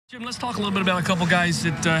Jim, let's talk a little bit about a couple guys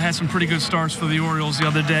that had some pretty good starts for the Orioles the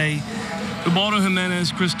other day. Ubaldo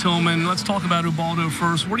Jimenez, Chris Tillman. Let's talk about Ubaldo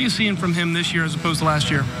first. What are you seeing from him this year as opposed to last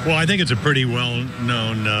year? Well, I think it's a pretty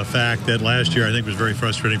well-known fact that last year I think was very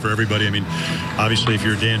frustrating for everybody. I mean, obviously, if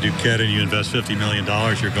you're Dan Duquette and you invest $50 million,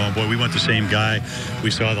 you're going, boy, we want the same guy we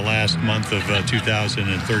saw the last month of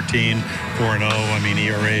 2013, 4-0. I mean,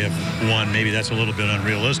 ERA of 1. Maybe that's a little bit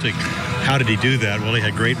unrealistic. How did he do that? Well, he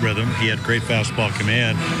had great rhythm. He had great fastball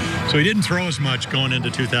command. So he didn't throw as much going into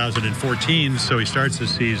 2014, so he starts the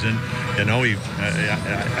season.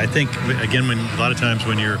 I think, again, when a lot of times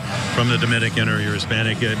when you're from the Dominican or you're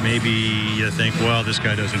Hispanic, maybe you think, well, this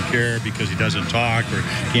guy doesn't care because he doesn't talk or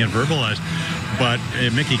can't verbalize. But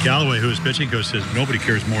Mickey Callaway, who is pitching coach, says nobody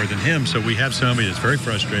cares more than him. So we have somebody that's very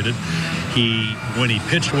frustrated. When he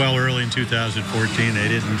pitched well early in 2014, they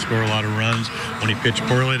didn't score a lot of runs. When he pitched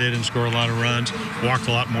poorly, they didn't score a lot of runs. Walked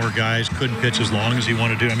a lot more guys. Couldn't pitch as long as he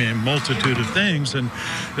wanted to. I mean, a multitude of things. And,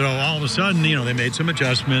 all of a sudden, they made some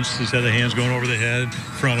adjustments. Instead of the hands going over the head in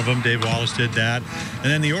front of them, Dave Wallace did that. And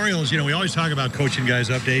then the Orioles, we always talk about coaching guys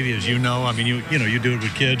up, Davey, as you know. I mean, you do it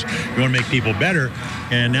with kids. You want to make people better.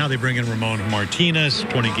 And now they bring in Ramon Martinez,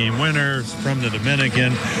 20-game winner from the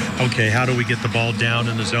Dominican. Okay, how do we get the ball down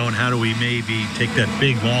in the zone? How do we maybe take that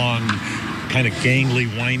big, long, kind of gangly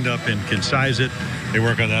wind-up and concise it? They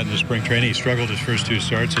work on that in the spring training. He struggled his first two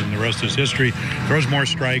starts, and the rest is history. Throws more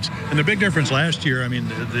strikes. And the big difference last year, I mean,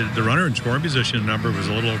 the runner in scoring position number was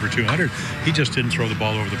a little over 200. He just didn't throw the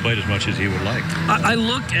ball over the plate as much as he would like. I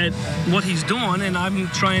look at what he's doing, and I'm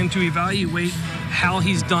trying to evaluate how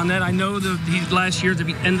he's done that. I know that last year at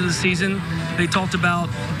the end of the season, they talked about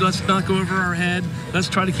let's not go over our head. Let's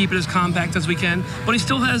try to keep it as compact as we can. But he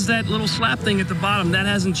still has that little slap thing at the bottom. That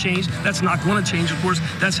hasn't changed. That's not going to change, of course.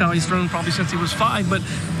 That's how he's thrown probably since he was 5. But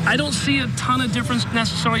I don't see a ton of difference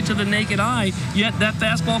necessarily to the naked eye, yet that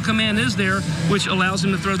fastball command is there, which allows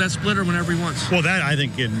him to throw that splitter whenever he wants. Well, that, I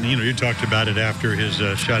think, you talked about it after his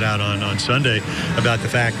shutout on Sunday, about the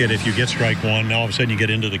fact that if you get strike one, all of a sudden you get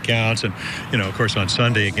into the counts. And, of course, on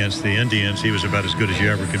Sunday against the Indians, he was about as good as you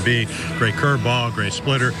ever could be. Great curveball, great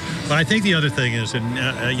splitter. But I think the other thing is,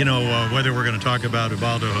 whether we're going to talk about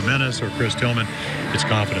Ubaldo Jimenez or Chris Tillman, it's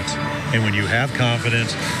confidence. And when you have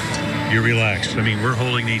confidence, you're relaxed. I mean, we're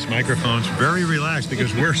holding these microphones very relaxed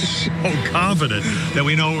because we're so confident that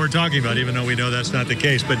we know what we're talking about, even though we know that's not the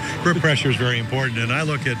case. But grip pressure is very important. And I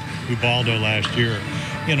look at Ubaldo last year.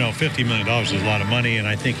 $50 million is a lot of money, and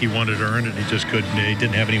I think he wanted to earn it. He just couldn't. He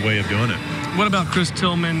didn't have any way of doing it. What about Chris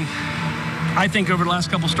Tillman? I think over the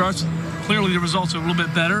last couple starts, clearly the results are a little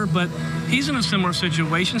bit better, but he's in a similar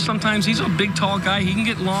situation. Sometimes he's a big, tall guy. He can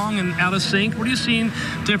get long and out of sync. What are you seeing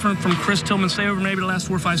different from Chris Tillman, say, over maybe the last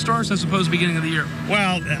 4 or 5 starts as opposed to the beginning of the year?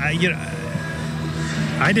 Well,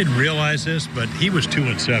 I didn't realize this, but he was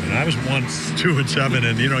 2-7. I was once 2-7,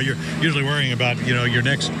 and you're usually worrying about your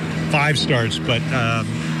next 5 starts. But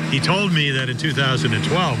he told me that in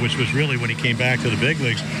 2012, which was really when he came back to the big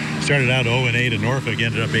leagues, started out 0-8 in Norfolk,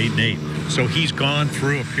 ended up 8-8. So he's gone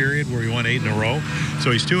through a period where he won 8 in a row.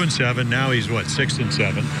 So he's 2-7. Now he's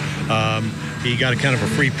 6-7. He got a kind of a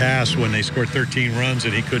free pass when they scored 13 runs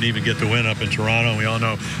and he couldn't even get the win up in Toronto. We all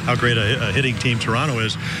know how great a hitting team Toronto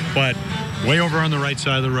is. But way over on the right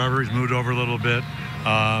side of the rubber, he's moved over a little bit.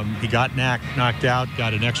 He got knocked out,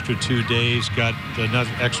 got an extra 2 days, got enough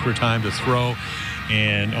extra time to throw.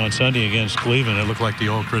 And on Sunday against Cleveland, it looked like the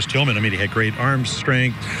old Chris Tillman. I mean, he had great arm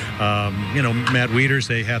strength. Matt Wieters,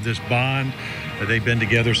 they have this bond. They've been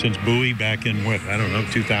together since Bowie back in,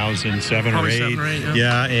 2007 or 8.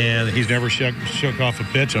 Yeah, and he's never shook off a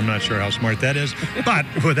pitch. I'm not sure how smart that is. But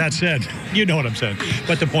with that said, you know what I'm saying.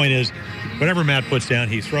 But the point is, whatever Matt puts down,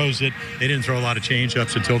 he throws it. They didn't throw a lot of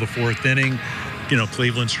change-ups until the 4th inning.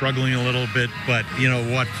 Cleveland struggling a little bit, but you know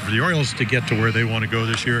what? For the Orioles to get to where they want to go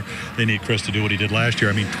this year, they need Chris to do what he did last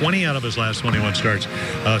year. I mean, 20 out of his last 21 starts,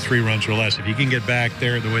 3 runs or less. If he can get back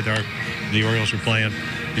there the way the Orioles are playing,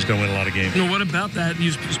 he's going to win a lot of games. What about that?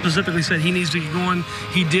 You specifically said he needs to get going.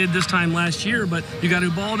 He did this time last year, but you got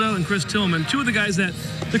Ubaldo and Chris Tillman, 2 of the guys that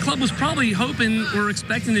the club was probably hoping or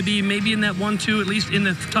expecting to be maybe in that 1-2, at least in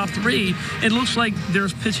the top 3. It looks like they're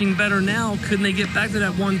pitching better now. Couldn't they get back to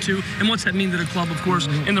that 1-2? And what's that mean to the club, of course,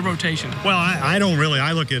 in the rotation? Well, I don't really.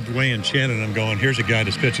 I look at Wayne Chen and I'm going, here's a guy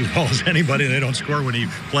that's pitched as well as anybody. They don't score when he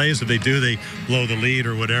plays. If they do, they blow the lead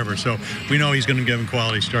or whatever. So we know he's going to give him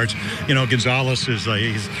quality starts. Gonzalez is like,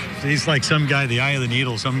 he's like some guy, the eye of the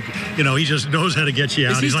needle. He just knows how to get you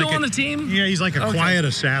out. Is he he's still like on the team? Yeah, he's like a quiet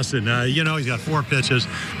assassin. He's got 4 pitches.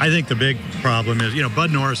 I think the big problem is,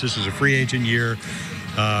 Bud Norris, this is a free agent year.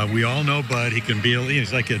 We all know Bud. He can be,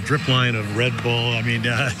 he's like a drip line of Red Bull. I mean,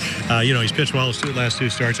 he's pitched well his last 2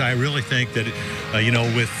 starts. I really think that,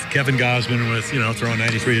 with Kevin Gausman, with, throwing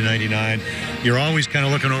 93 to 99, you're always kind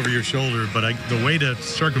of looking over your shoulder. But the way to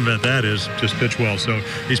circumvent that is just pitch well. So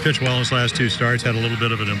he's pitched well in his last 2 starts, had a little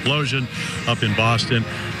bit of an implosion up in Boston.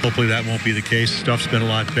 Hopefully that won't be the case. Stuff's been a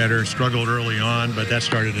lot better. Struggled early on, but that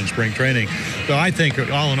started in spring training. So I think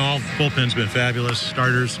all in all, bullpen's been fabulous.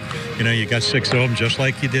 Starters, you got 6 of them, just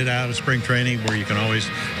like you did out of spring training, where you can always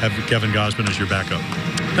have Kevin Gausman as your backup.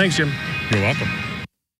 Thanks, Jim. You're welcome.